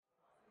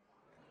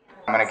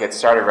I'm going to get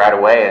started right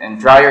away and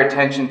draw your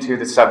attention to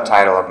the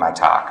subtitle of my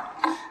talk.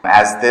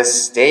 As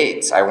this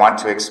states, I want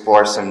to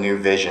explore some new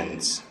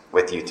visions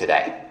with you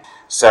today.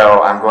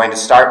 So I'm going to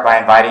start by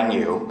inviting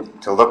you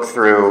to look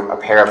through a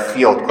pair of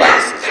field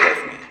glasses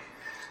with me.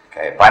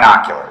 Okay,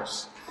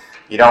 binoculars.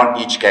 You don't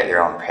each get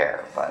your own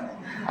pair, but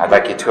I'd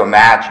like you to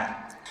imagine.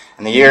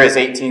 And the year is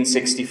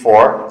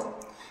 1864.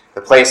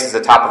 The place is the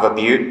top of a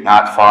butte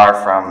not far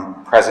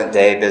from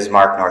present-day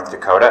Bismarck, North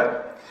Dakota.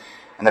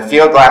 And the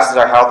field glasses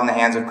are held in the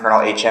hands of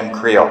Colonel H.M.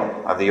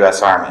 Creel of the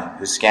U.S. Army,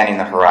 who's scanning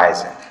the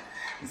horizon.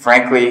 And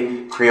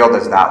frankly, Creel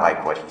does not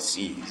like what he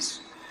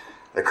sees.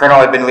 The colonel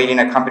had been leading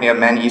a company of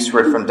men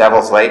eastward from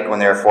Devil's Lake when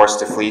they were forced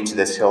to flee to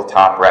this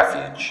hilltop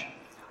refuge.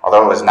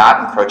 Although it was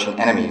not encroaching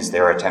enemies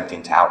they were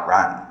attempting to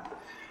outrun.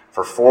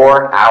 For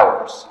 4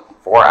 hours,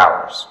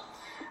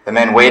 the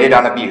men waited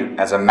on the butte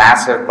as a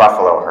massive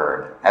buffalo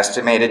herd,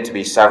 estimated to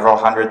be several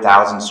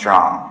 100,000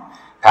 strong,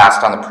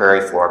 passed on the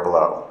prairie floor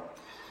below.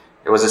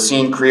 It was a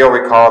scene Creel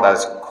recalled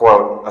as,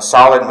 quote, a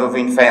solid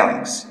moving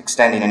phalanx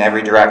extending in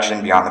every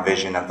direction beyond the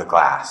vision of the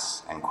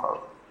glass, end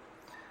quote.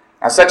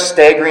 Now, such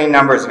staggering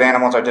numbers of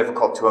animals are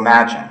difficult to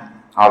imagine,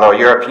 although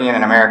European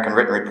and American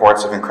written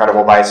reports of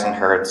incredible bison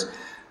herds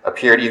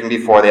appeared even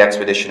before the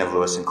expedition of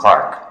Lewis and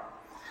Clark.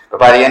 But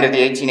by the end of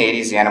the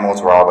 1880s, the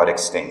animals were all but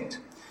extinct.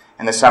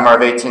 In the summer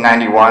of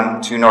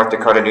 1891, 2 North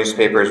Dakota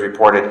newspapers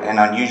reported an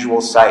unusual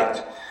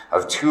sight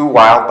of 2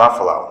 wild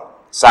buffalo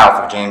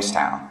south of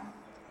Jamestown.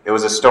 It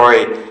was a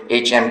story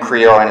H.M.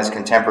 Creel and his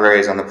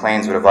contemporaries on the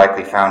plains would have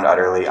likely found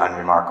utterly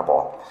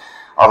unremarkable,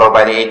 although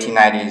by the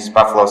 1890s,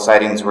 buffalo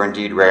sightings were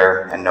indeed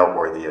rare and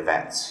noteworthy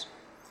events.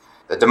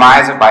 The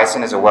demise of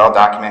bison is a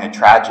well-documented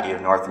tragedy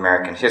of North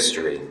American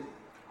history.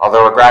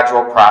 Although a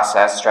gradual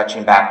process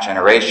stretching back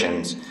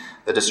generations,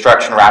 the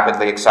destruction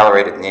rapidly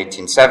accelerated in the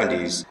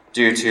 1870s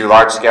due to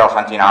large-scale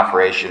hunting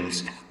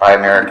operations by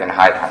American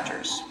hide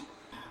hunters.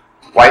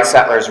 White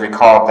settlers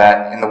recalled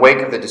that in the wake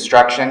of the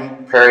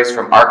destruction, prairies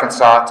from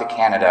Arkansas to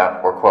Canada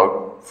were,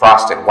 quote,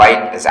 frosted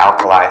white as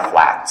alkali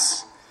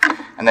flats,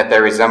 and that they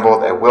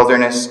resembled a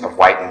wilderness of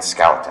whitened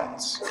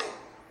skeletons.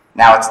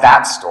 Now it's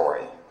that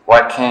story,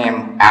 what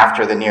came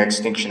after the near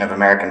extinction of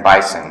American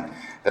bison,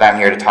 that I'm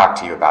here to talk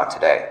to you about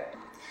today.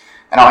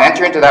 And I'll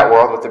enter into that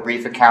world with a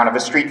brief account of a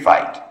street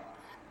fight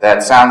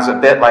that sounds a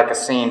bit like a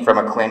scene from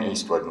a Clint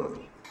Eastwood movie.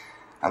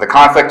 Now, the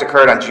conflict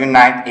occurred on June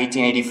 9,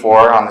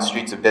 1884 on the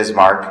streets of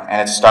Bismarck,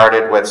 and it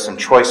started with some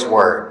choice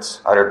words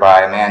uttered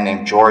by a man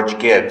named George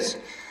Gibbs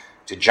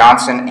to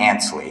Johnson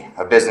Ansley,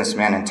 a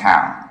businessman in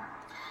town.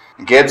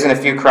 Gibbs and a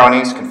few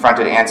cronies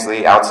confronted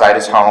Ansley outside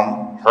his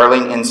home,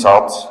 hurling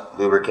insults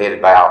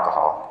lubricated by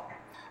alcohol,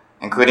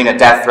 including a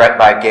death threat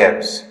by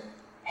Gibbs,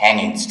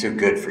 hanging's too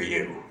good for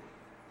you.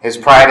 His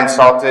pride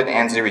insulted,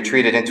 Ansley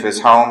retreated into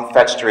his home,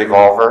 fetched a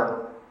revolver,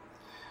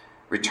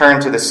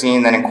 returned to the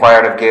scene, then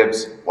inquired of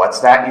Gibbs, "What's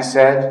that you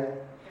said?"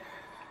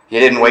 He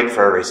didn't wait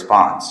for a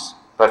response,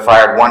 but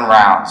fired 1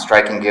 round,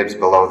 striking Gibbs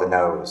below the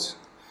nose.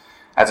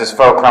 As his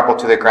foe crumpled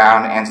to the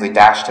ground, Ansley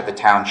dashed to the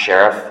town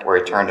sheriff, where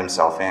he turned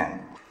himself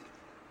in.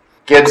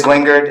 Gibbs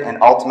lingered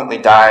and ultimately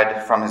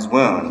died from his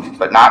wound,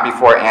 but not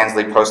before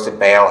Ansley posted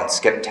bail and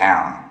skipped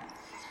town.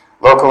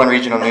 Local and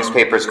regional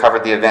newspapers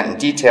covered the event in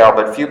detail,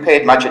 but few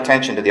paid much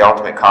attention to the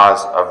ultimate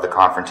cause of the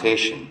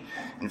confrontation.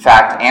 In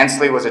fact,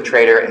 Ansley was a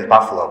trader in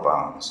buffalo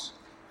bones,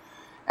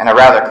 and a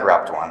rather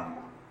corrupt one.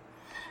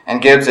 And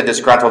Gibbs, a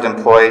disgruntled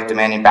employee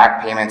demanding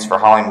back payments for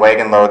hauling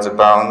wagon loads of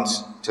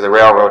bones to the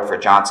railroad for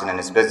Johnson and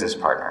his business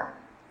partner.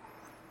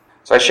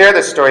 So I share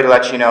this story to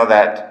let you know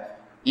that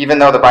even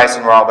though the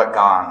bison were all but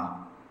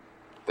gone,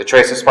 the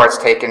choicest parts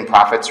taken,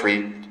 profits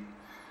reaped,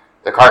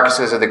 the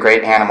carcasses of the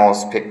great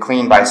animals picked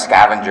clean by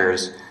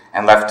scavengers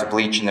and left to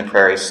bleach in the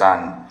prairie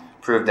sun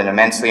proved an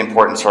immensely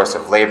important source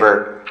of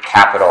labor,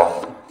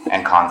 capital,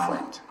 and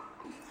conflict.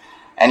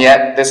 And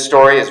yet, this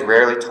story is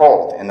rarely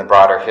told in the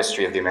broader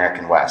history of the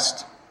American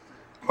West.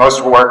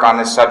 Most work on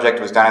this subject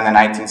was done in the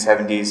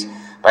 1970s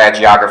by a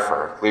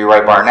geographer,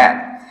 Leroy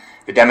Barnett,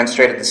 who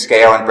demonstrated the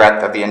scale and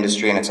breadth of the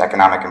industry and its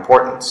economic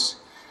importance.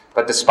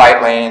 But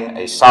despite laying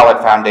a solid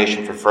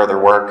foundation for further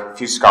work,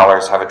 few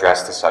scholars have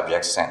addressed the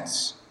subject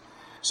since.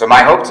 So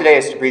my hope today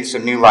is to breathe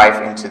some new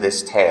life into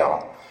this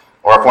tale,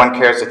 or if one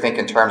cares to think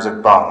in terms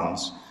of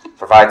bones,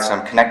 provide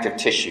some connective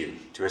tissue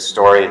to a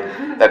story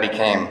that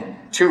became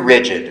too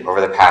rigid over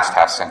the past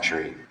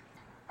half-century.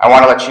 I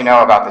want to let you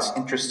know about this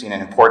interesting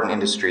and important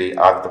industry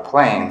of the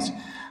plains,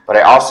 but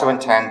I also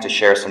intend to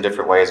share some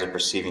different ways of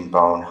perceiving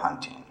bone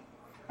hunting.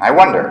 I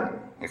wonder,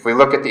 if we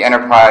look at the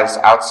enterprise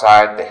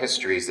outside the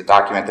histories that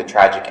document the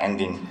tragic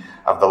ending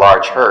of the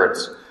large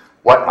herds,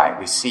 what might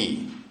we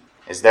see?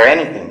 Is there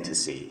anything to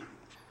see?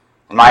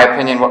 In my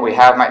opinion, what we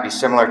have might be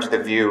similar to the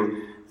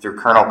view through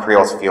Colonel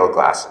Creel's field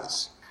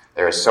glasses.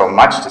 There is so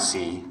much to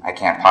see, I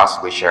can't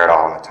possibly share it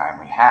all in the time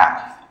we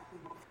have.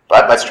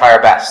 But let's try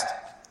our best.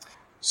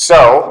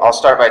 So, I'll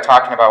start by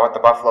talking about what the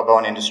buffalo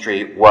bone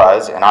industry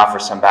was and offer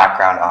some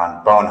background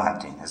on bone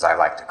hunting, as I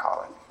like to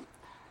call it.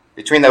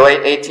 Between the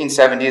late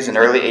 1870s and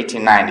early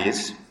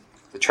 1890s,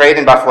 The trade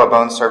in buffalo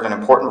bones served an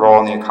important role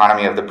in the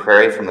economy of the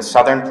prairie from the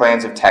southern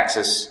plains of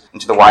Texas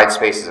into the wide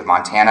spaces of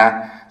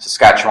Montana,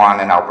 Saskatchewan,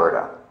 and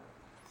Alberta.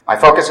 My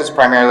focus is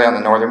primarily on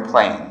the northern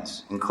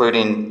plains,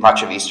 including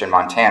much of eastern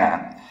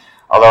Montana,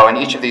 although in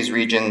each of these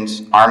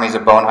regions, armies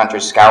of bone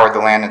hunters scoured the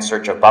land in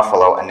search of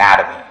buffalo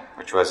anatomy,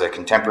 which was a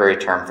contemporary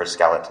term for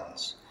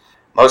skeletons.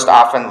 Most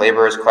often,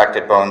 laborers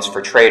collected bones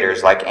for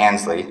traders like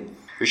Ansley,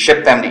 who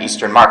shipped them to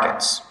eastern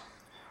markets.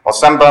 While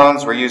some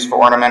bones were used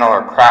for ornamental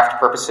or craft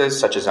purposes,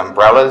 such as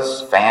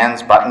umbrellas,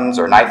 fans, buttons,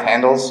 or knife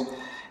handles,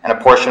 and a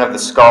portion of the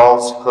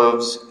skulls,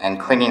 hooves, and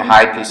clinging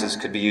hide pieces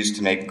could be used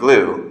to make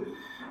glue,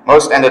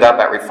 most ended up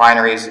at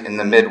refineries in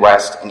the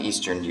Midwest and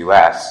eastern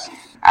U.S.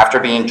 After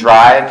being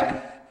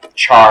dried,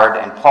 charred,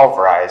 and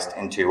pulverized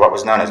into what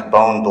was known as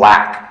bone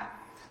black,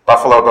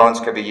 buffalo bones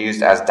could be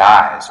used as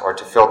dyes or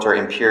to filter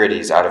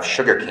impurities out of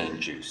sugarcane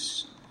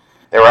juice.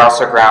 They were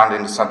also ground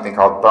into something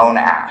called bone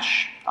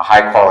ash, a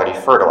high-quality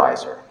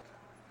fertilizer.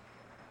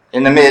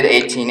 In the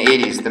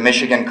mid-1880s, the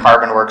Michigan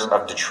Carbon Works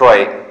of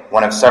Detroit,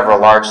 one of several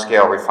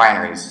large-scale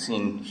refineries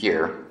seen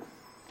here,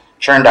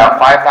 churned out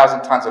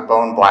 5,000 tons of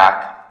bone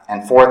black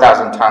and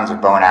 4,000 tons of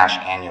bone ash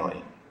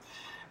annually.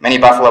 Many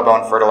buffalo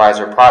bone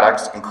fertilizer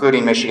products,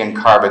 including Michigan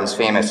Carbon's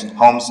famous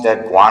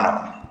Homestead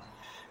guano,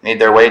 made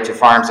their way to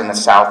farms in the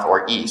south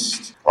or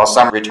east, while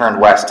some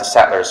returned west to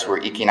settlers who were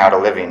eking out a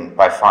living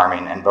by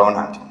farming and bone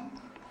hunting.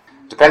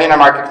 Depending on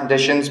market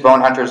conditions,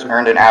 bone hunters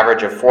earned an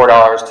average of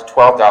 $4 to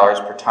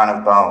 $12 per ton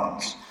of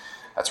bones.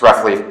 That's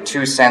roughly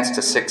 2 cents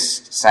to 6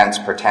 cents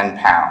per 10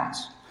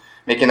 pounds,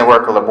 making the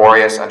work a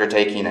laborious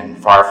undertaking and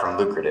far from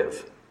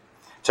lucrative.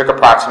 It took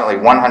approximately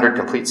 100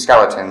 complete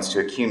skeletons to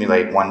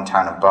accumulate 1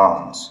 ton of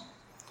bones.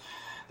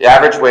 The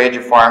average wage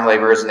of farm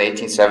laborers in the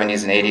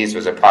 1870s and 80s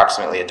was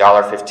approximately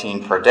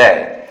 $1.15 per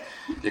day,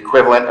 the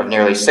equivalent of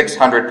nearly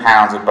 600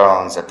 pounds of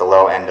bones at the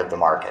low end of the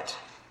market.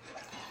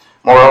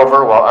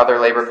 Moreover, while other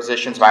labor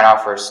positions might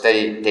offer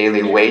steady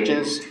daily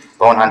wages,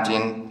 bone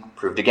hunting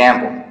proved a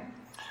gamble.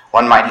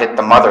 One might hit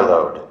the mother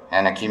lode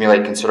and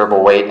accumulate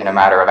considerable weight in a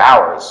matter of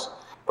hours,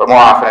 but more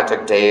often it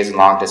took days and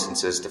long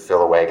distances to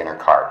fill a wagon or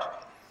cart.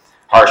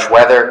 Harsh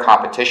weather,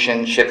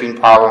 competition, shipping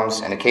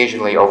problems, and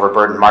occasionally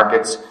overburdened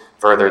markets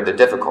furthered the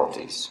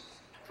difficulties.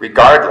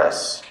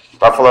 Regardless,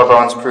 buffalo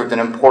bones proved an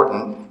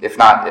important, if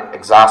not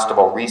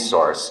exhaustible,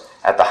 resource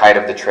at the height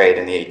of the trade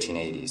in the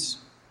 1880s.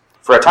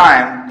 For a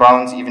time,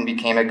 bones even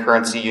became a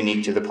currency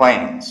unique to the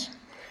plains.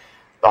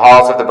 The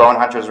hauls of the bone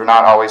hunters were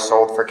not always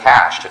sold for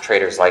cash to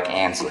traders like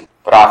Ansley,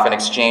 but often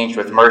exchanged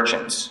with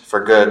merchants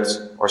for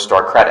goods or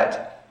store credit.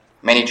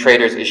 Many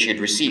traders issued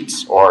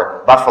receipts,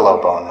 or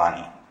buffalo bone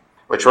money,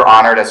 which were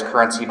honored as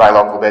currency by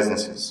local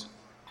businesses.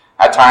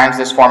 At times,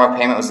 this form of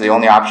payment was the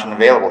only option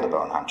available to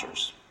bone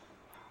hunters.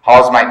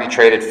 Hauls might be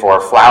traded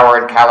for flour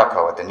and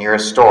calico at the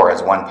nearest store,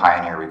 as one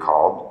pioneer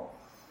recalled,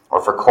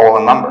 or for coal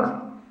and lumber.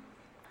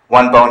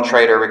 One bone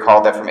trader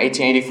recalled that from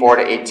 1884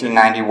 to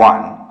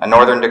 1891, a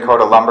northern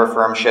Dakota lumber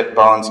firm shipped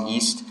bones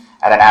east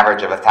at an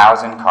average of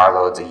 1,000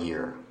 carloads a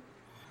year.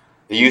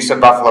 The use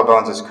of buffalo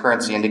bones as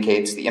currency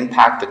indicates the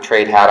impact the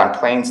trade had on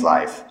plains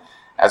life,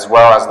 as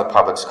well as the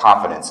public's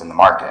confidence in the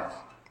market.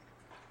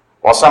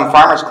 While some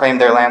farmers claimed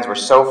their lands were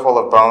so full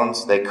of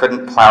bones they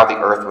couldn't plow the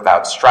earth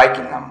without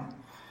striking them,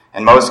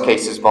 in most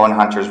cases bone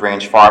hunters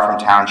ranged far from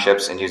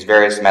townships and used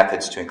various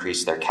methods to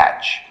increase their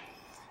catch.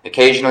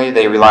 Occasionally,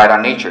 they relied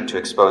on nature to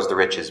expose the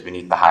riches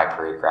beneath the high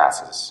prairie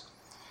grasses.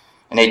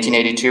 In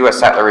 1882, a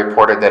settler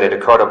reported that a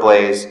Dakota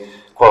blaze,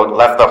 quote,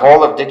 left the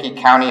whole of Dickey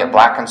County a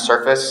blackened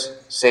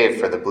surface, save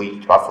for the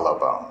bleached buffalo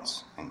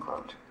bones, end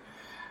quote.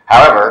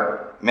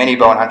 However, many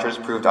bone hunters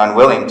proved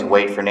unwilling to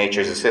wait for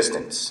nature's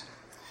assistance.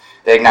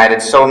 They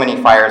ignited so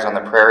many fires on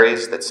the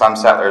prairies that some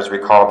settlers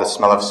recalled the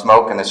smell of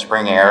smoke in the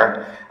spring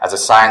air as a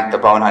sign that the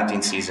bone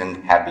hunting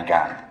season had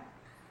begun.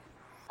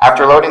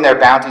 After loading their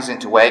bounties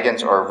into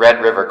wagons or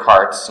Red River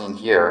carts, seen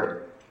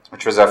here,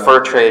 which was a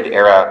fur trade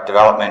era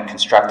development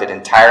constructed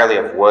entirely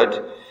of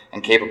wood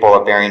and capable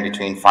of bearing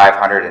between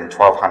 500 and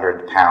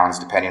 1,200 pounds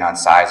depending on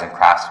size and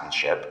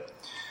craftsmanship.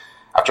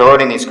 After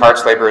loading these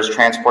carts, laborers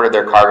transported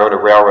their cargo to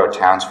railroad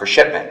towns for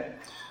shipment,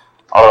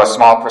 although a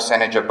small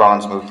percentage of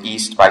bones moved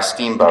east by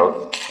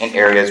steamboat in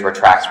areas where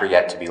tracks were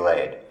yet to be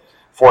laid.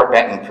 Fort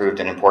Benton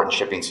proved an important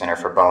shipping center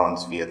for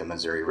bones via the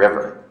Missouri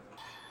River.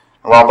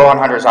 While bone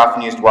hunters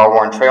often used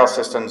well-worn trail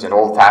systems and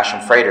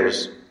old-fashioned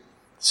freighters, the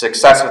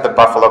success of the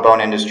buffalo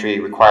bone industry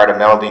required a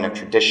melding of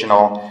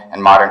traditional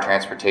and modern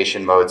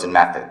transportation modes and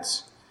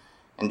methods.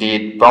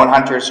 Indeed, bone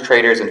hunters,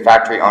 traders, and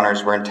factory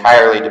owners were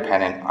entirely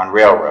dependent on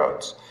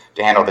railroads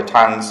to handle the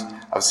tons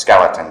of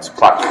skeletons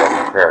plucked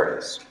from the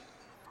prairies.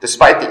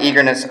 Despite the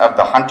eagerness of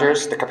the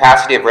hunters, the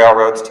capacity of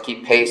railroads to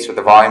keep pace with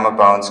the volume of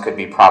bones could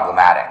be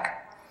problematic.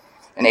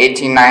 In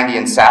 1890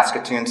 in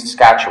Saskatoon,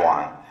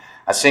 Saskatchewan,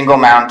 a single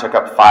mound took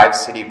up 5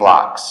 city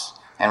blocks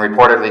and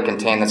reportedly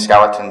contained the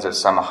skeletons of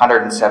some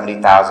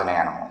 170,000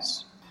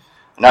 animals.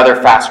 Another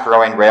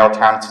fast-growing rail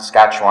town in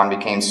Saskatchewan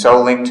became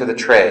so linked to the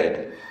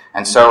trade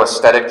and so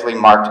aesthetically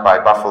marked by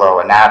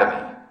buffalo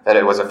anatomy that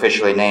it was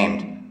officially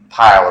named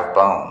Pile of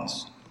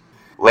Bones.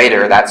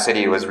 Later, that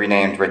city was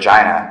renamed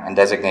Regina and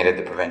designated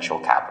the provincial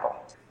capital.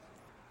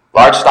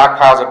 Large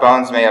stockpiles of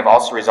bones may have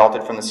also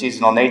resulted from the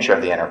seasonal nature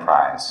of the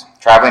enterprise.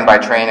 Traveling by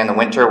train in the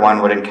winter,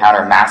 one would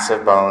encounter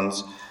massive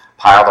bones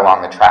piled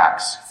along the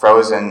tracks,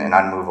 frozen and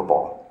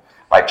unmovable,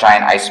 like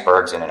giant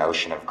icebergs in an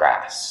ocean of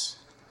grass.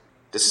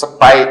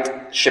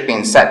 Despite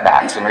shipping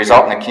setbacks and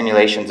resultant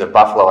accumulations of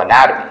buffalo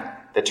anatomy,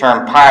 the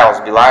term piles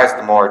belies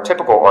the more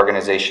typical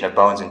organization of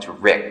bones into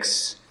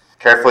ricks,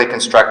 carefully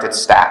constructed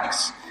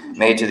stacks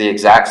made to the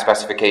exact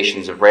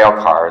specifications of rail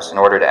cars in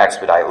order to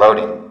expedite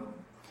loading.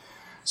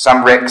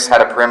 Some ricks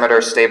had a perimeter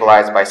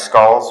stabilized by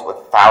skulls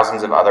with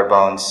thousands of other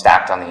bones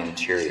stacked on the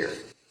interior.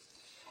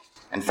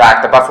 In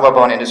fact, the buffalo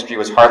bone industry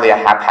was hardly a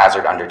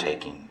haphazard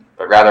undertaking,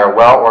 but rather a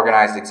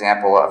well-organized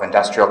example of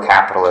industrial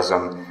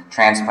capitalism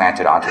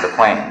transplanted onto the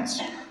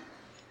plains.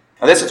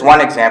 Now, this is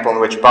one example in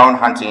which bone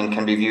hunting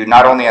can be viewed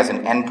not only as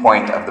an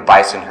endpoint of the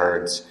bison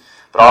herds,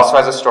 but also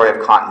as a story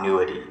of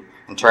continuity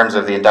in terms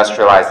of the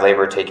industrialized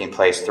labor taking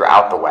place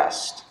throughout the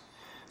West,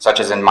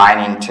 such as in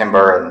mining,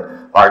 timber,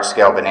 and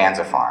large-scale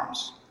bonanza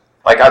farms.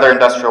 Like other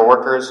industrial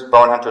workers,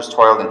 bone hunters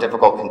toiled in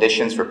difficult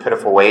conditions for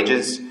pitiful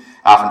wages and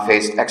often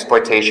faced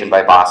exploitation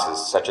by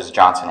bosses such as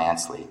Johnson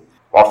Ansley,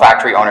 while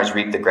factory owners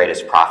reaped the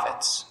greatest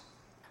profits.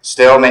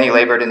 Still, many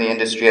labored in the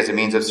industry as a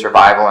means of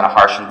survival in a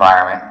harsh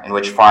environment in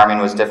which farming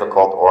was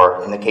difficult,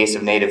 or, in the case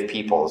of native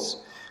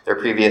peoples, their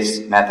previous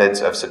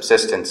methods of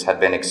subsistence had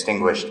been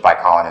extinguished by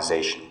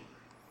colonization.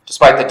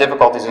 Despite the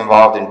difficulties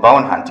involved in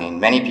bone hunting,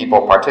 many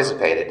people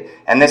participated,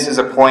 and this is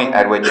a point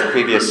at which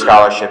previous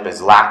scholarship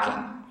is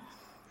lacking.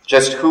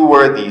 Just who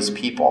were these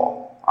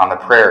people on the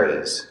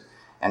prairies,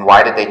 and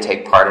why did they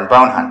take part in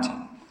bone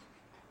hunting?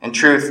 In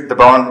truth, the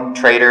bone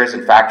traders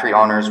and factory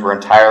owners were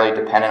entirely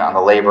dependent on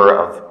the labor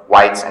of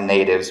whites and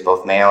natives,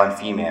 both male and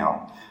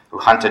female, who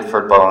hunted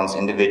for bones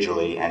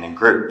individually and in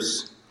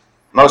groups.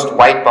 Most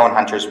white bone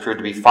hunters proved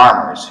to be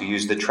farmers who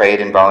used the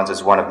trade in bones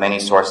as one of many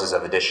sources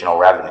of additional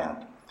revenue,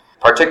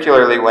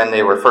 particularly when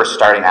they were first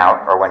starting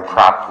out or when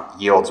crop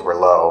yields were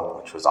low,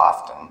 which was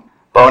often.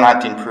 Bone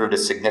hunting proved a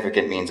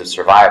significant means of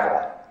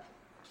survival.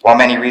 While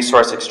many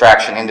resource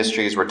extraction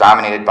industries were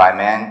dominated by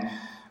men,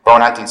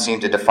 bone hunting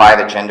seemed to defy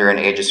the gender and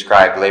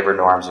age-ascribed labor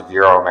norms of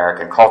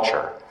Euro-American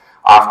culture.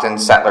 Often,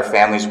 settler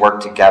families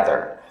worked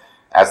together,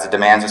 as the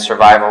demands of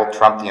survival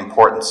trumped the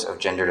importance of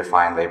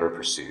gender-defined labor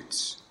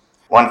pursuits.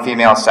 One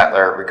female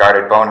settler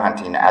regarded bone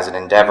hunting as an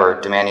endeavor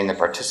demanding the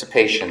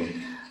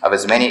participation of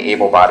as many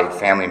able-bodied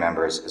family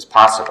members as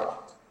possible.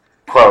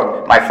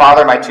 Quote, "My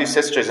father, my two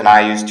sisters, and I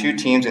used 2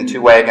 teams and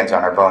 2 wagons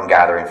on our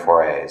bone-gathering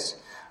forays.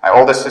 My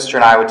oldest sister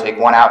and I would take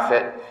one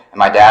outfit, and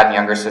my dad and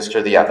younger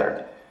sister the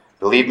other.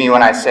 Believe me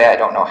when I say I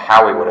don't know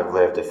how we would have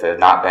lived if it had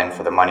not been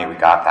for the money we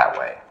got that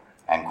way."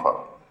 End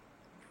quote.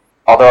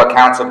 Although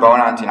accounts of bone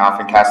hunting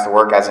often cast the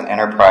work as an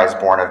enterprise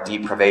born of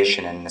deep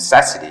privation and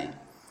necessity,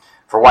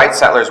 for white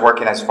settlers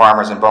working as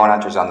farmers and bone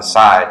hunters on the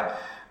side,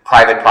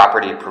 private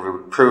property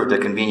proved a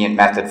convenient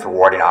method for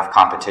warding off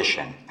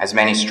competition, as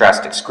many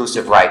stressed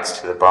exclusive rights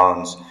to the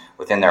bones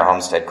within their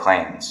homestead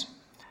claims.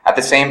 At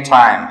the same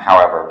time,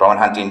 however, bone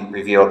hunting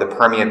revealed the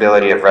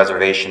permeability of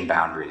reservation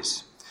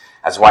boundaries,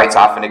 as whites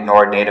often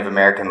ignored Native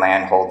American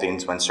land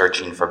holdings when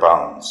searching for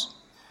bones.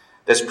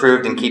 This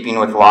proved in keeping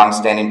with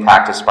long-standing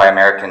practice by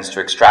Americans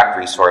to extract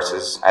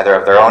resources, either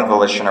of their own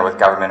volition or with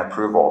government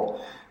approval,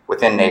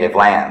 within native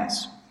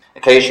lands.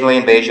 Occasionally,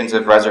 invasions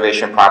of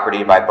reservation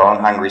property by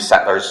bone-hungry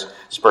settlers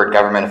spurred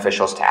government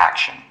officials to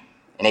action.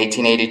 In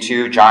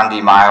 1882, John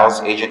D.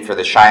 Miles, agent for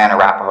the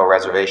Cheyenne-Arapaho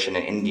Reservation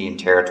in Indian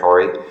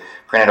Territory,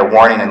 printed a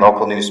warning in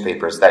local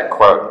newspapers that,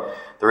 quote,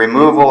 "The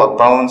removal of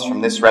bones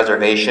from this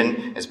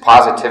reservation is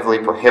positively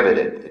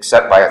prohibited,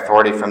 except by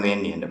authority from the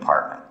Indian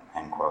Department,"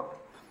 end quote.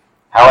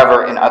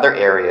 However, in other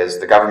areas,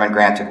 the government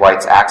granted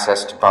whites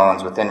access to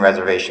bones within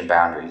reservation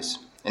boundaries.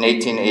 In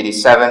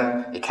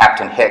 1887, a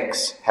Captain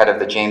Hicks, head of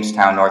the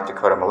Jamestown, North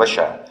Dakota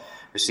militia,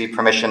 received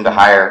permission to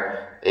hire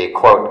a,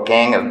 quote,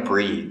 "gang of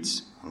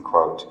breeds,"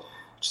 unquote,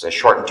 which is a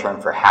shortened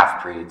term for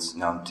half-breeds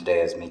known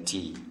today as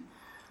Métis,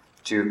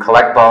 to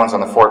collect bones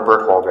on the Fort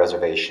Berthold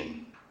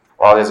Reservation.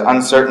 While it is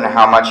uncertain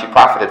how much he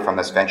profited from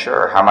this venture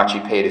or how much he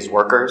paid his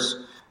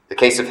workers, the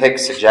case of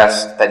Hicks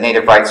suggests that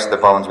native rights to the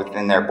bones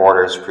within their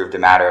borders proved a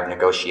matter of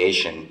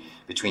negotiation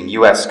between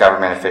U.S.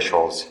 government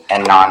officials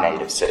and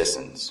non-native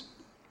citizens.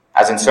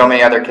 As in so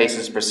many other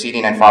cases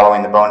preceding and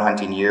following the bone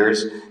hunting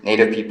years,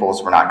 native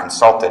peoples were not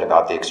consulted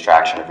about the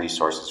extraction of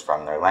resources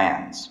from their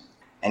lands.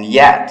 And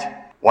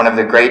yet, one of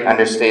the great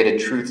understated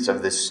truths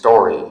of this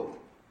story,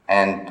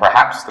 and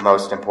perhaps the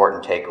most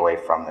important takeaway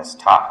from this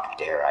talk,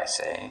 dare I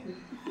say,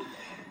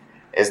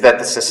 is that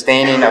the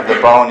sustaining of the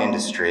bone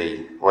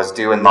industry was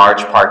due in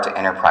large part to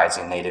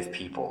enterprising native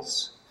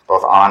peoples,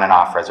 both on and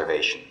off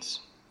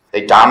reservations.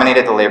 They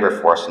dominated the labor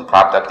force and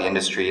propped up the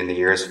industry in the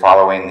years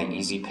following the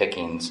easy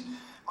pickings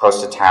close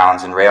to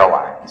towns and rail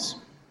lines.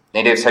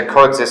 Natives had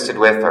coexisted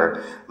with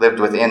or lived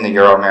within the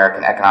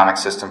Euro-American economic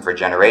system for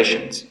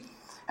generations,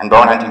 and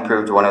bone hunting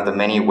proved one of the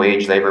many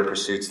wage labor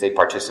pursuits they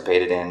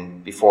participated in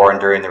before and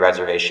during the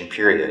reservation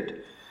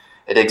period.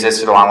 It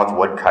existed along with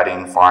wood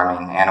cutting,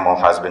 farming, animal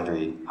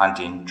husbandry,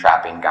 hunting,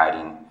 trapping,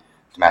 guiding,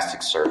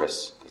 domestic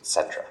service,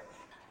 etc.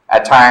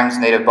 At times,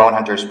 native bone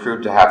hunters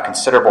proved to have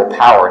considerable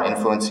power in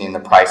influencing the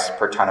price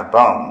per ton of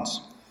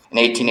bones. In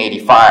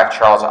 1885,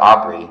 Charles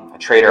Aubrey, a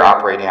trader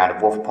operating out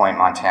of Wolf Point,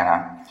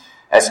 Montana,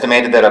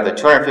 estimated that of the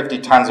 250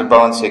 tons of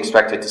bones he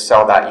expected to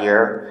sell that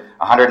year,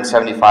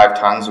 175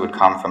 tons would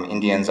come from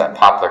Indians at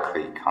Poplar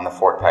Creek on the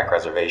Fort Peck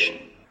Reservation.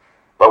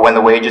 But when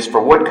the wages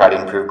for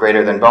woodcutting proved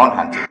greater than bone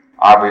hunting,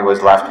 Aubrey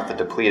was left with a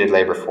depleted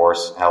labor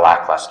force and a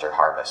lackluster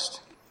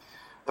harvest.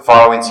 The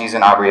following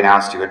season, Aubrey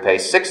announced he would pay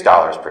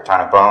 $6 per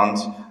ton of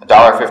bones,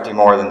 $1.50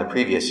 more than the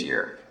previous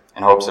year,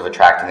 in hopes of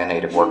attracting the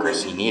native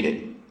workers he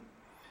needed.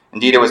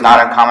 Indeed, it was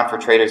not uncommon for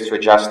traders to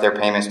adjust their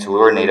payments to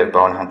lure native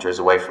bone hunters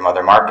away from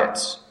other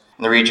markets.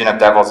 In the region of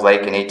Devil's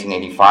Lake in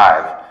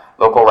 1885,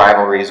 local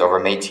rivalries over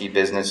Métis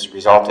business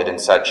resulted in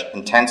such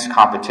intense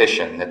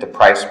competition that the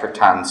price per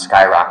ton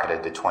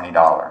skyrocketed to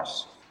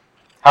 $20.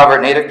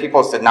 However, native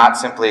peoples did not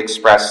simply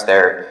express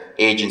their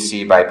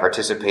agency by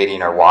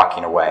participating or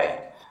walking away,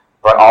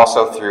 but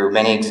also through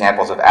many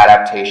examples of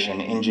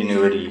adaptation,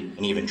 ingenuity,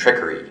 and even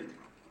trickery.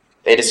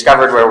 They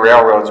discovered where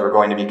railroads were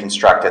going to be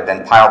constructed,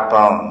 then piled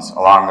bones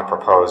along the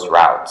proposed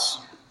routes.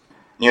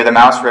 Near the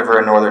Mouse River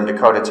in northern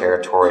Dakota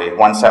Territory,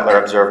 one settler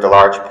observed a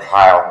large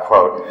pile,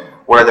 quote,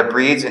 where the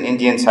breeds and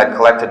Indians had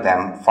collected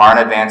them far in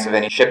advance of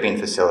any shipping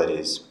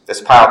facilities.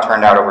 This pile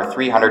turned out over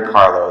 300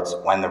 carloads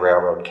when the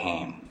railroad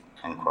came,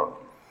 end quote.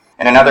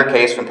 In another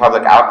case, when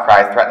public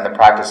outcry threatened the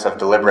practice of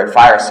deliberate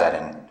fire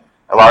setting,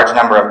 a large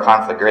number of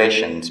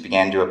conflagrations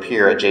began to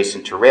appear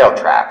adjacent to rail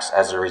tracks.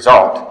 As a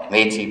result,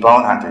 Métis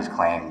bone hunters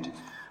claimed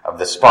of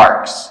the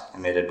sparks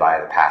emitted by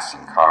the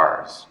passing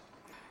cars.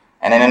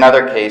 And in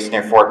another case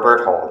near Fort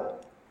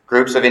Berthold,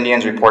 groups of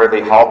Indians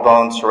reportedly hauled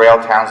bones to rail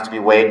towns to be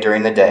weighed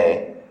during the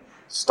day,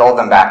 stole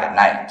them back at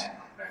night,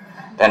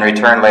 then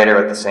returned later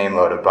with the same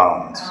load of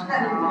bones.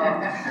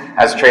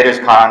 As traders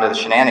caught on to the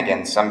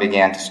shenanigans, some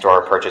began to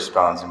store or purchase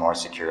bones in more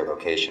secure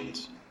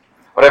locations.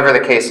 Whatever the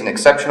case, in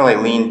exceptionally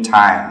lean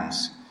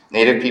times,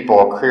 native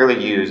people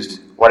clearly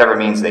used whatever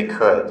means they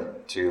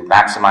could to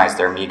maximize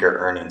their meager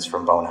earnings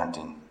from bone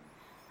hunting.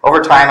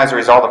 Over time, as a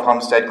result of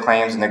homestead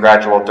claims and the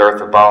gradual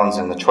dearth of bones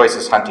in the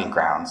choicest hunting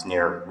grounds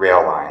near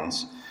rail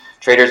lines,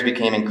 traders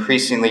became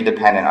increasingly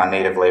dependent on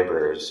native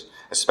laborers,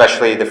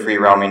 especially the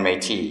free-roaming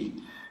Métis,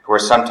 who were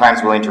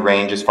sometimes willing to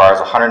range as far as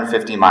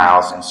 150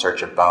 miles in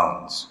search of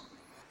bones.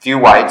 Few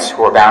whites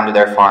who were bound to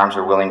their farms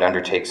were willing to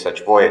undertake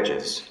such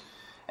voyages,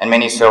 and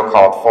many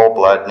so-called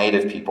full-blood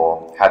native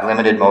people had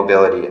limited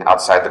mobility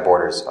outside the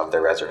borders of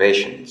their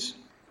reservations.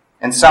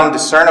 In some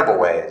discernible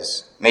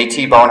ways,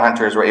 Métis bone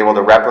hunters were able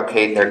to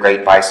replicate their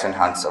great bison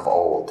hunts of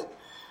old,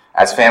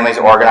 as families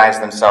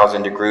organized themselves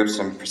into groups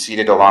and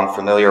proceeded along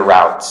familiar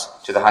routes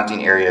to the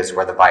hunting areas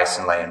where the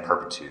bison lay in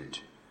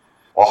perpetuity.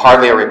 While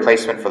hardly a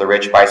replacement for the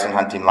rich bison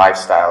hunting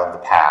lifestyle of the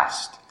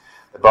past,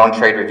 the bone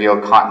trade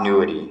revealed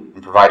continuity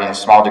in providing a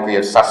small degree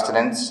of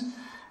sustenance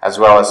as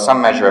well as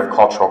some measure of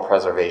cultural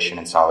preservation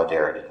and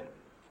solidarity.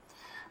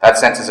 That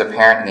sense is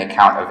apparent in the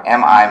account of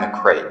M.I.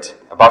 McCrate,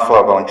 a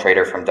buffalo bone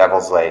trader from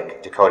Devil's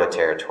Lake, Dakota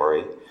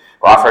Territory,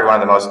 who offered one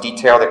of the most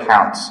detailed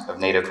accounts of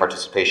native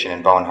participation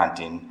in bone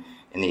hunting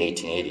in the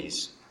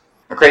 1880s.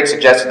 McCrate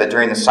suggested that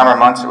during the summer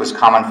months it was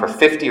common for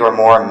 50 or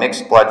more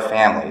mixed-blood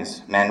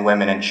families, men,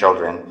 women, and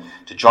children,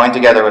 to join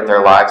together with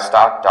their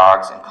livestock,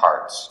 dogs, and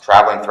carts,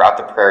 traveling throughout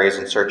the prairies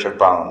in search of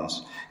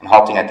bones and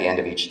halting at the end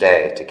of each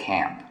day to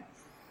camp.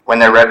 When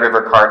their Red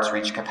River carts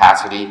reached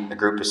capacity, the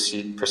group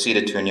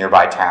proceeded to a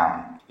nearby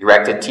town,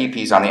 erected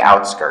teepees on the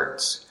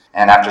outskirts,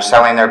 and after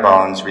selling their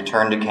bones,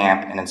 returned to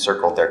camp and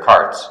encircled their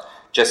carts,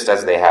 just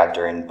as they had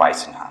during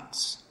bison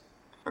hunts.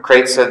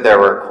 McCrate said there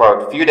were,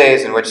 quote, few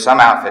days in which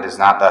some outfit is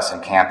not thus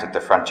encamped at the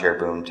frontier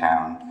boom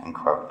town, end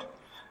quote.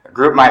 A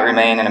group might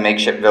remain in a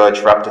makeshift village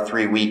for up to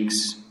 3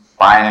 weeks,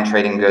 buying and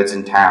trading goods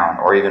in town,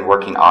 or even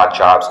working odd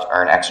jobs to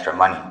earn extra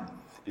money,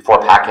 before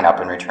packing up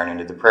and returning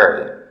to the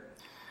prairie.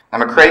 Now,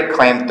 McCrate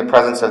claimed that the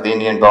presence of the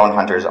Indian bone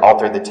hunters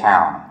altered the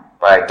town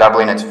by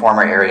doubling its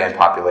former area and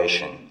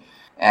population,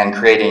 and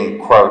creating,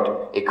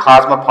 quote, a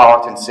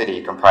cosmopolitan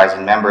city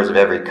comprising members of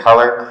every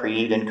color,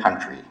 creed, and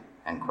country,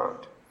 end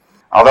quote.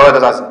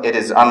 Although it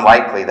is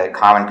unlikely that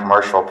common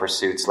commercial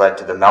pursuits led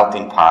to the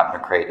melting pot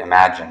McCrate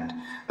imagined,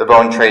 the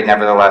bone trade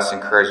nevertheless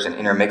encouraged an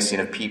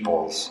intermixing of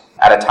peoples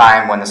at a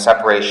time when the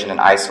separation and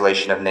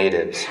isolation of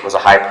natives was a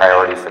high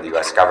priority for the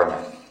U.S.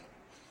 government.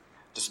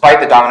 Despite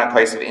the dominant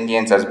place of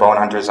Indians as bone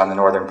hunters on the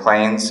northern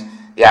plains,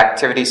 the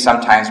activity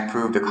sometimes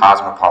proved a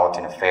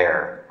cosmopolitan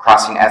affair,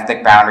 crossing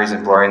ethnic boundaries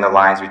and blurring the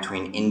lines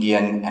between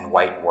Indian and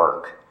white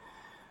work.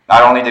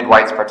 Not only did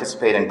whites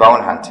participate in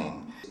bone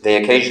hunting,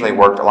 they occasionally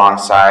worked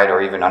alongside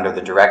or even under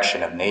the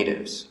direction of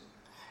natives.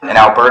 In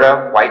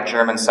Alberta, white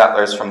German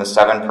settlers from the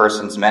Seven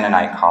Persons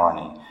Mennonite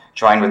colony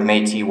joined with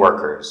Métis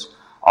workers,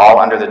 all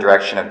under the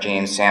direction of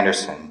James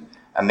Sanderson,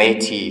 a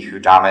Métis who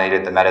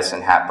dominated the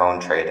medicine hat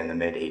bone trade in the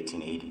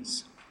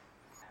mid-1880s.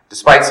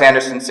 Despite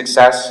Sanderson's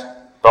success,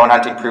 bone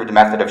hunting proved a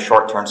method of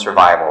short-term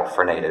survival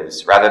for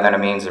natives, rather than a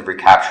means of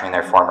recapturing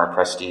their former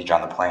prestige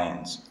on the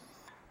plains.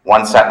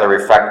 One settler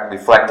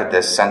reflected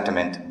this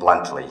sentiment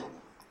bluntly.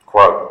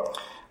 Quote,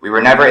 "We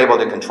were never able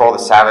to control the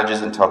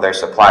savages until their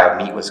supply of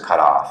meat was cut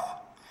off.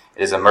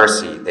 It is a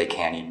mercy they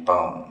can't eat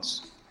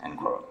bones." End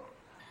quote.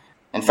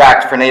 In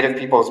fact, for native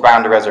peoples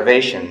bound to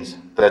reservations,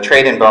 the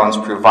trade in bones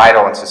proved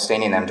vital in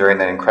sustaining them during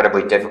the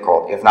incredibly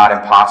difficult, if not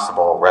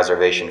impossible,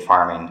 reservation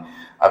farming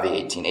of the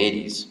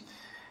 1880s.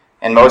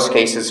 In most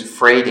cases,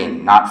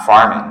 freighting, not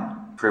farming,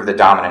 proved the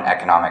dominant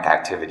economic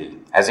activity,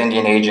 as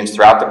Indian agents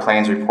throughout the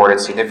plains reported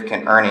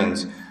significant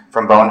earnings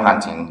from bone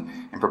hunting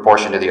in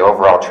proportion to the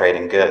overall trade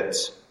in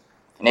goods.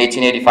 In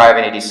 1885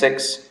 and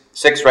 86,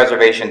 6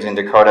 reservations in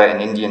Dakota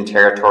and Indian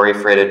Territory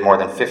freighted more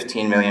than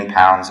 15 million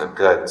pounds of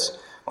goods,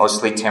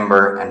 mostly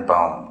timber and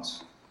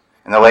bones.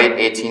 In the late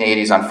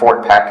 1880s on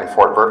Fort Peck and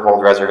Fort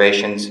Berthold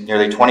reservations,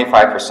 nearly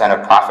 25%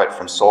 of profit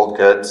from sold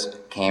goods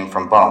came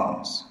from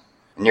bones.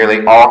 In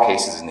nearly all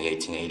cases in the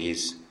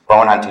 1880s,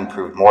 bone hunting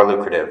proved more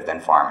lucrative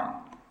than farming.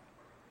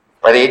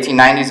 By the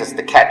 1890s, as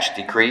the catch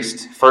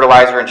decreased,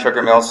 fertilizer and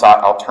sugar mills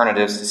sought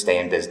alternatives to stay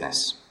in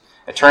business.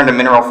 A turn to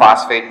mineral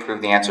phosphate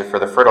proved the answer for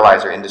the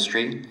fertilizer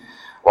industry,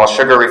 while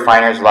sugar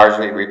refiners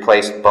largely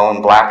replaced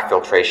bone black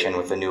filtration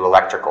with a new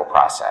electrical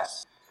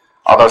process.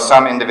 Although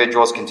some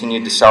individuals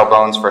continued to sell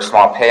bones for a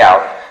small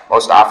payout,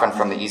 most often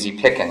from the easy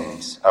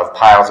pickings of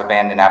piles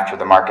abandoned after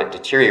the market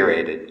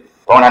deteriorated,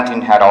 bone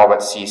hunting had all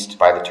but ceased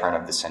by the turn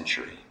of the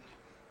century.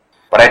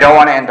 But I don't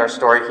want to end our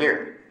story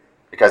here,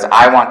 because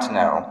I want to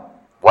know,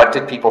 what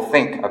did people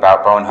think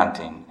about bone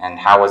hunting, and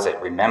how was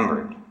it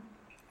remembered?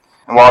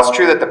 And while it's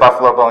true that the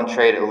buffalo bone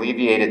trade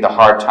alleviated the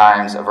hard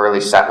times of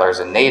early settlers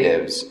and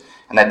natives,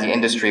 and that the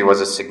industry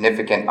was a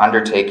significant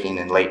undertaking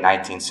in late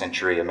 19th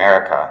century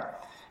America,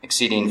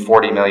 exceeding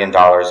 $40 million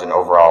in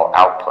overall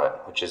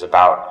output, which is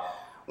about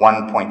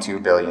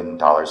 $1.2 billion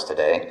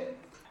today,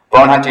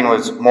 bone hunting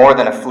was more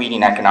than a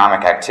fleeting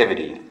economic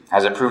activity,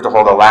 as it proved to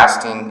hold a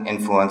lasting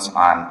influence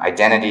on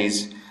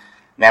identities,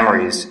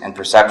 memories, and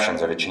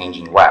perceptions of a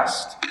changing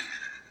West.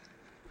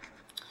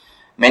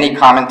 Many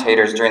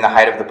commentators during the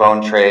height of the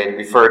bone trade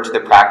referred to the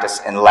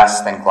practice in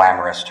less than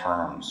glamorous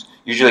terms,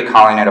 usually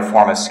calling it a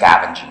form of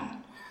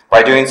scavenging.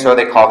 By doing so,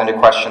 they called into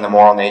question the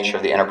moral nature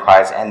of the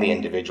enterprise and the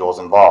individuals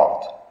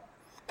involved.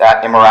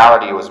 That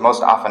immorality was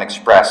most often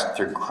expressed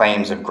through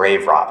claims of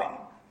grave robbing.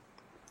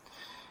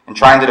 In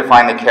trying to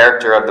define the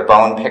character of the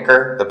bone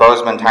picker, the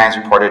Bozeman Times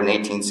reported in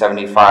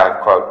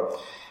 1875, quote,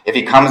 "If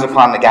he comes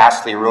upon the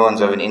ghastly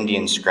ruins of an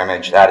Indian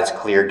scrimmage, that is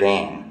clear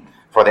gain,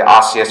 for the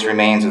osseous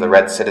remains of the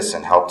red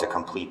citizen help to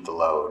complete the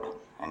load,"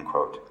 end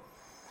quote.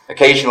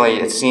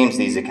 Occasionally, it seems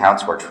these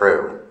accounts were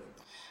true.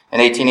 In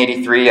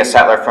 1883, a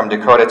settler from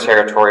Dakota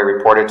Territory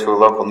reported to a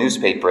local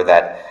newspaper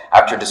that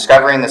after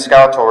discovering the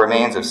skeletal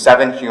remains of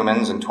 7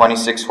 humans and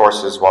 26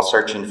 horses while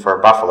searching for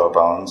buffalo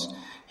bones,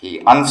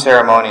 he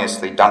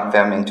unceremoniously dumped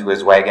them into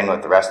his wagon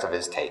with the rest of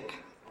his take.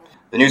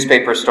 The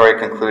newspaper story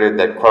concluded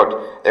that,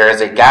 quote, "There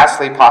is a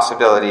ghastly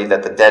possibility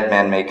that the dead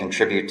men may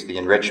contribute to the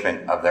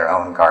enrichment of their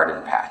own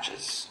garden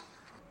patches."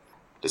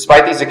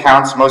 Despite these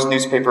accounts, most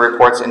newspaper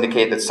reports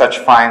indicate that such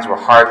finds were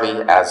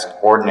hardly as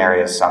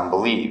ordinary as some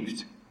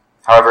believed.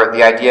 However,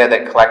 the idea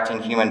that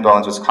collecting human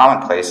bones was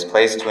commonplace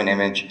plays to an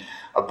image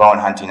of bone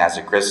hunting as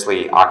a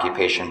grisly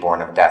occupation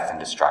born of death and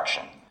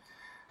destruction.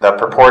 The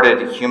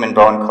purported human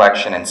bone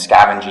collection and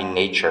scavenging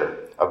nature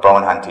of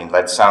bone hunting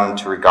led some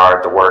to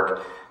regard the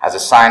work as a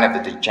sign of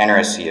the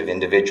degeneracy of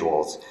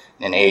individuals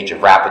in an age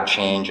of rapid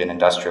change and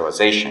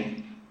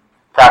industrialization.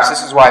 Perhaps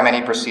this is why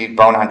many perceived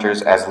bone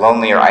hunters as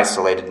lonely or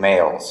isolated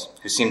males,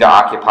 who seemed to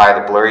occupy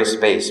the blurry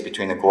space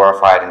between the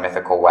glorified and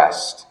mythical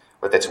West,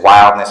 with its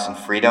wildness and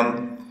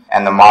freedom,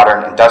 and the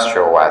modern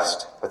industrial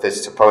West, with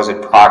its supposed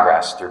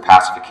progress through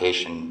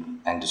pacification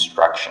and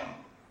destruction.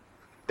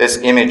 This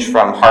image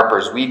from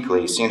Harper's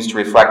Weekly seems to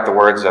reflect the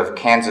words of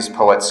Kansas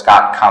poet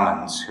Scott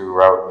Cummins, who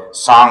wrote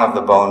Song of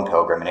the Bone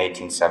Pilgrim in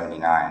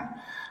 1879,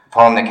 a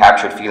poem that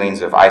captured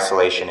feelings of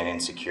isolation and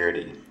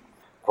insecurity.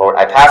 Quote,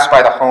 "I pass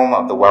by the home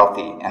of the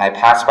wealthy, and I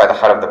pass by the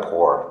hut of the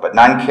poor, but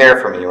none care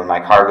for me when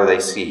my cargo they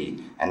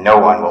see, and no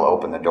one will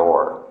open the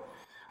door.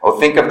 Oh,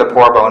 think of the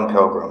poor bone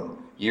pilgrim,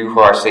 you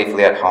who are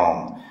safely at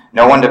home,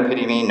 no one to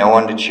pity me, no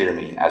one to cheer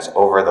me, as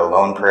over the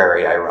lone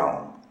prairie I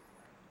roam."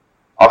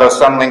 Although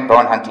some linked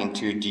bone hunting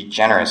to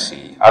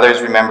degeneracy,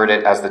 others remembered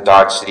it as the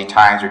Dodge City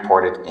Times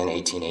reported in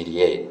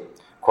 1888.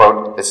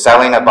 Quote, "The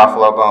selling of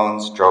buffalo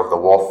bones drove the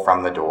wolf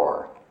from the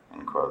door,"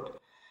 end quote.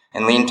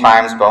 In lean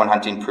times, bone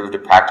hunting proved a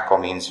practical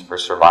means for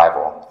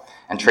survival,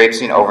 and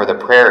traipsing over the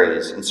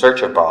prairies in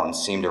search of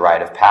bones seemed a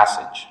rite of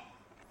passage.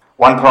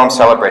 One poem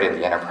celebrated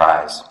the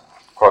enterprise.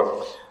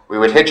 Quote, "We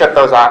would hitch up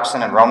those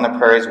oxen and roam the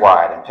prairies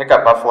wide and pick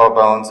up buffalo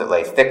bones that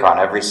lay thick on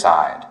every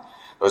side.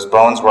 Those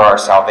bones were our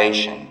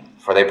salvation,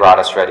 for they brought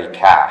us ready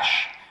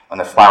cash when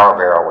the flour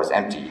barrel was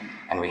empty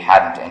and we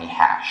hadn't any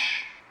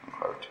hash."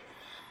 Unquote.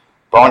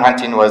 Bone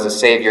hunting was a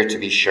savior, to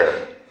be sure,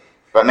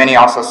 but many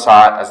also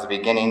saw it as the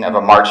beginning of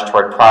a march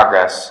toward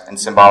progress and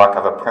symbolic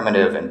of a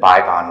primitive and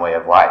bygone way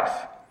of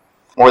life.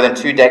 More than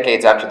 2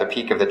 decades after the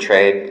peak of the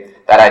trade,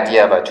 that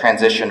idea of a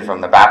transition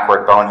from the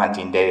backward bone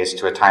hunting days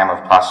to a time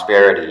of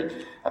prosperity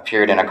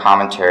appeared in a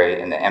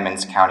commentary in the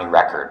Emmons County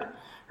Record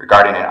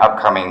regarding an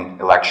upcoming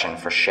election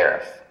for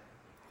sheriff.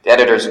 The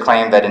editors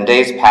claimed that in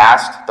days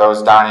past,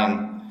 those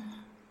donning,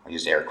 I'll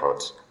use air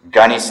quotes,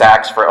 gunny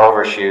sacks for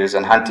overshoes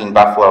and hunting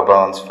buffalo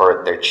bones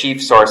for their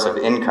chief source of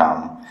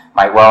income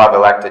might well have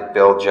elected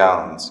Bill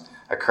Jones,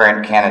 a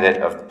current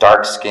candidate of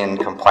dark-skinned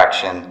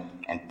complexion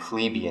and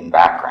plebeian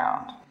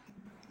background.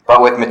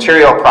 But with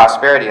material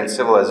prosperity and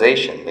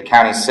civilization, the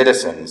county's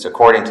citizens,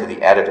 according to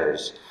the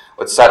editors,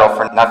 would settle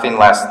for nothing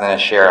less than a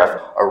share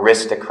of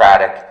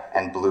aristocratic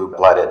and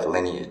blue-blooded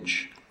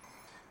lineage.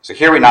 So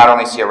here we not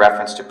only see a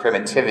reference to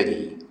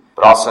primitivity,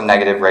 but also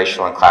negative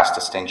racial and class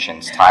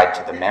distinctions tied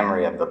to the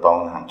memory of the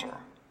bone hunter.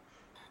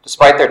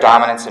 Despite their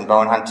dominance in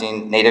bone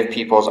hunting, Native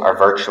peoples are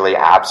virtually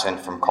absent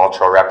from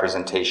cultural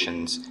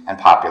representations and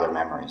popular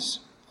memories.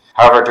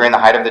 However, during the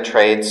height of the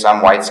trade,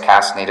 some whites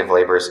cast Native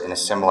laborers in a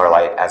similar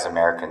light as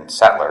American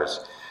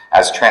settlers,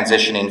 as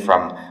transitioning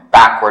from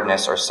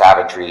backwardness or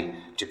savagery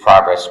to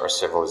progress or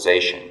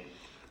civilization.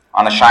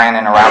 On the Cheyenne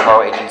and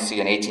Arapaho Agency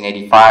in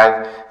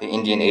 1885, the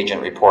Indian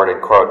agent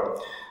reported,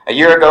 quote, "A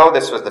year ago,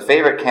 this was the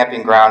favorite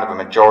camping ground of a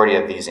majority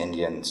of these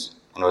Indians,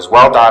 and was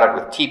well dotted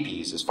with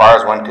teepees as far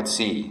as one could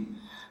see.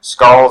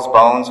 Skulls,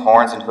 bones,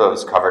 horns, and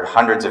hooves covered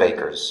hundreds of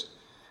acres.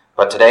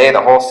 But today,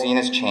 the whole scene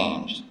has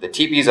changed. The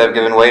teepees have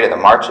given way to the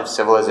march of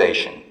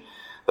civilization.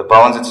 The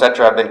bones,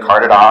 etc., have been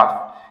carted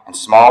off, and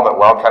small but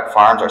well-kept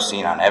farms are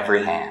seen on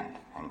every hand."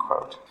 End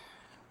quote.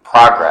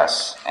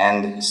 Progress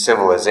and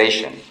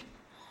civilization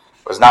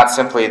was not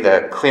simply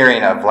the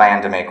clearing of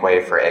land to make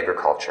way for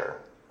agriculture,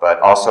 but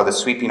also the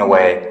sweeping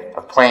away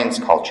of plains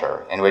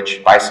culture, in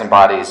which bison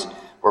bodies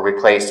were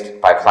replaced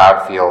by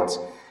plowed fields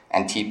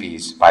and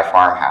teepees by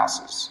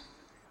farmhouses.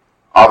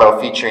 Although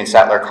featuring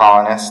settler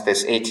colonists,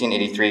 this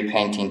 1913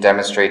 painting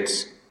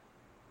demonstrates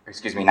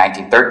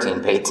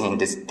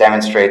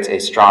a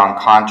strong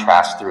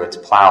contrast through its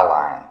plow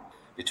line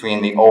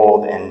between the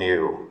old and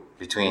new,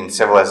 between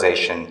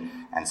civilization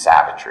and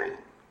savagery.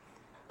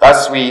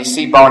 Thus, we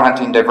see bone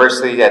hunting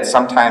diversely yet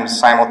sometimes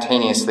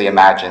simultaneously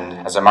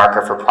imagined as a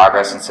marker for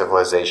progress and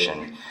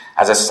civilization,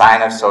 as a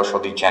sign of social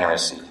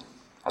degeneracy,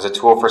 as a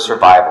tool for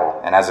survival,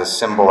 and as a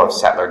symbol of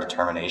settler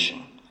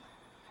determination.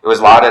 It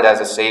was lauded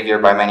as a savior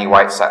by many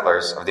white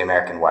settlers of the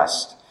American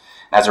West,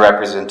 and as a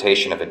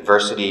representation of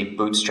adversity,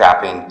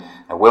 bootstrapping, and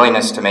a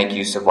willingness to make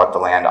use of what the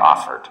land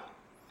offered.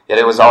 Yet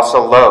it was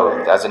also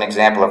loathed as an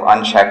example of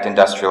unchecked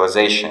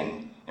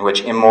industrialization, in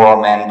which immoral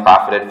men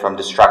profited from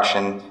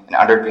destruction and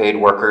underpaid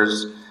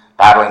workers,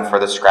 battling for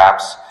the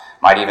scraps,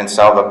 might even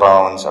sell the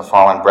bones of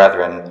fallen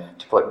brethren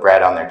to put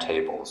bread on their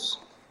tables.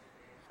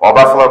 While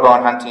buffalo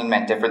bone hunting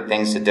meant different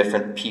things to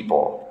different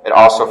people, it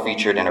also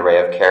featured an array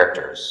of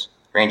characters,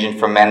 ranging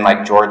from men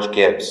like George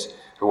Gibbs,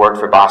 who worked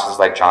for bosses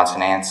like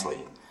Johnson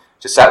Ansley,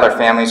 to settler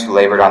families who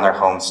labored on their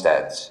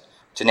homesteads,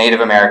 to Native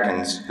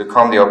Americans who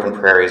combed the open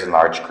prairies in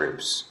large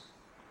groups.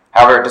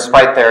 However,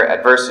 despite their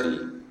adversity,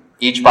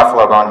 each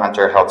buffalo bone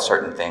hunter held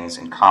certain things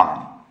in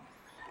common.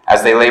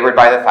 As they labored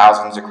by the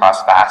thousands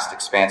across vast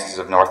expanses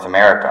of North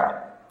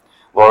America,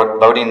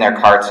 loading their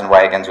carts and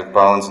wagons with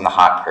bones in the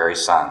hot prairie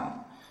sun,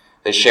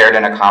 they shared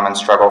in a common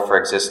struggle for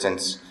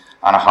existence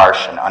on a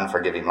harsh and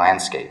unforgiving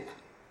landscape.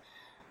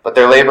 But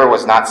their labor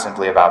was not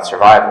simply about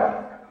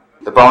survival.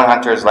 The bone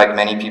hunters, like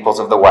many peoples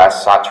of the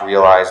West, sought to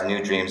realize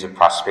new dreams of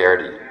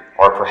prosperity,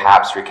 or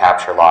perhaps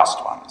recapture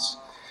lost ones,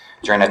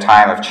 during a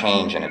time of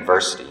change and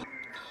adversity.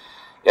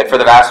 Yet for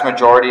the vast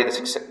majority,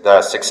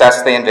 the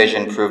success they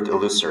envisioned proved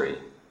illusory,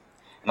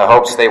 and the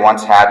hopes they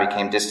once had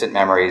became distant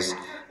memories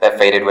that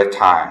faded with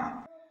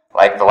time,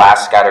 like the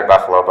last scattered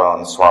buffalo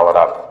bones swallowed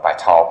up by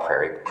tall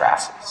prairie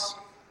grasses.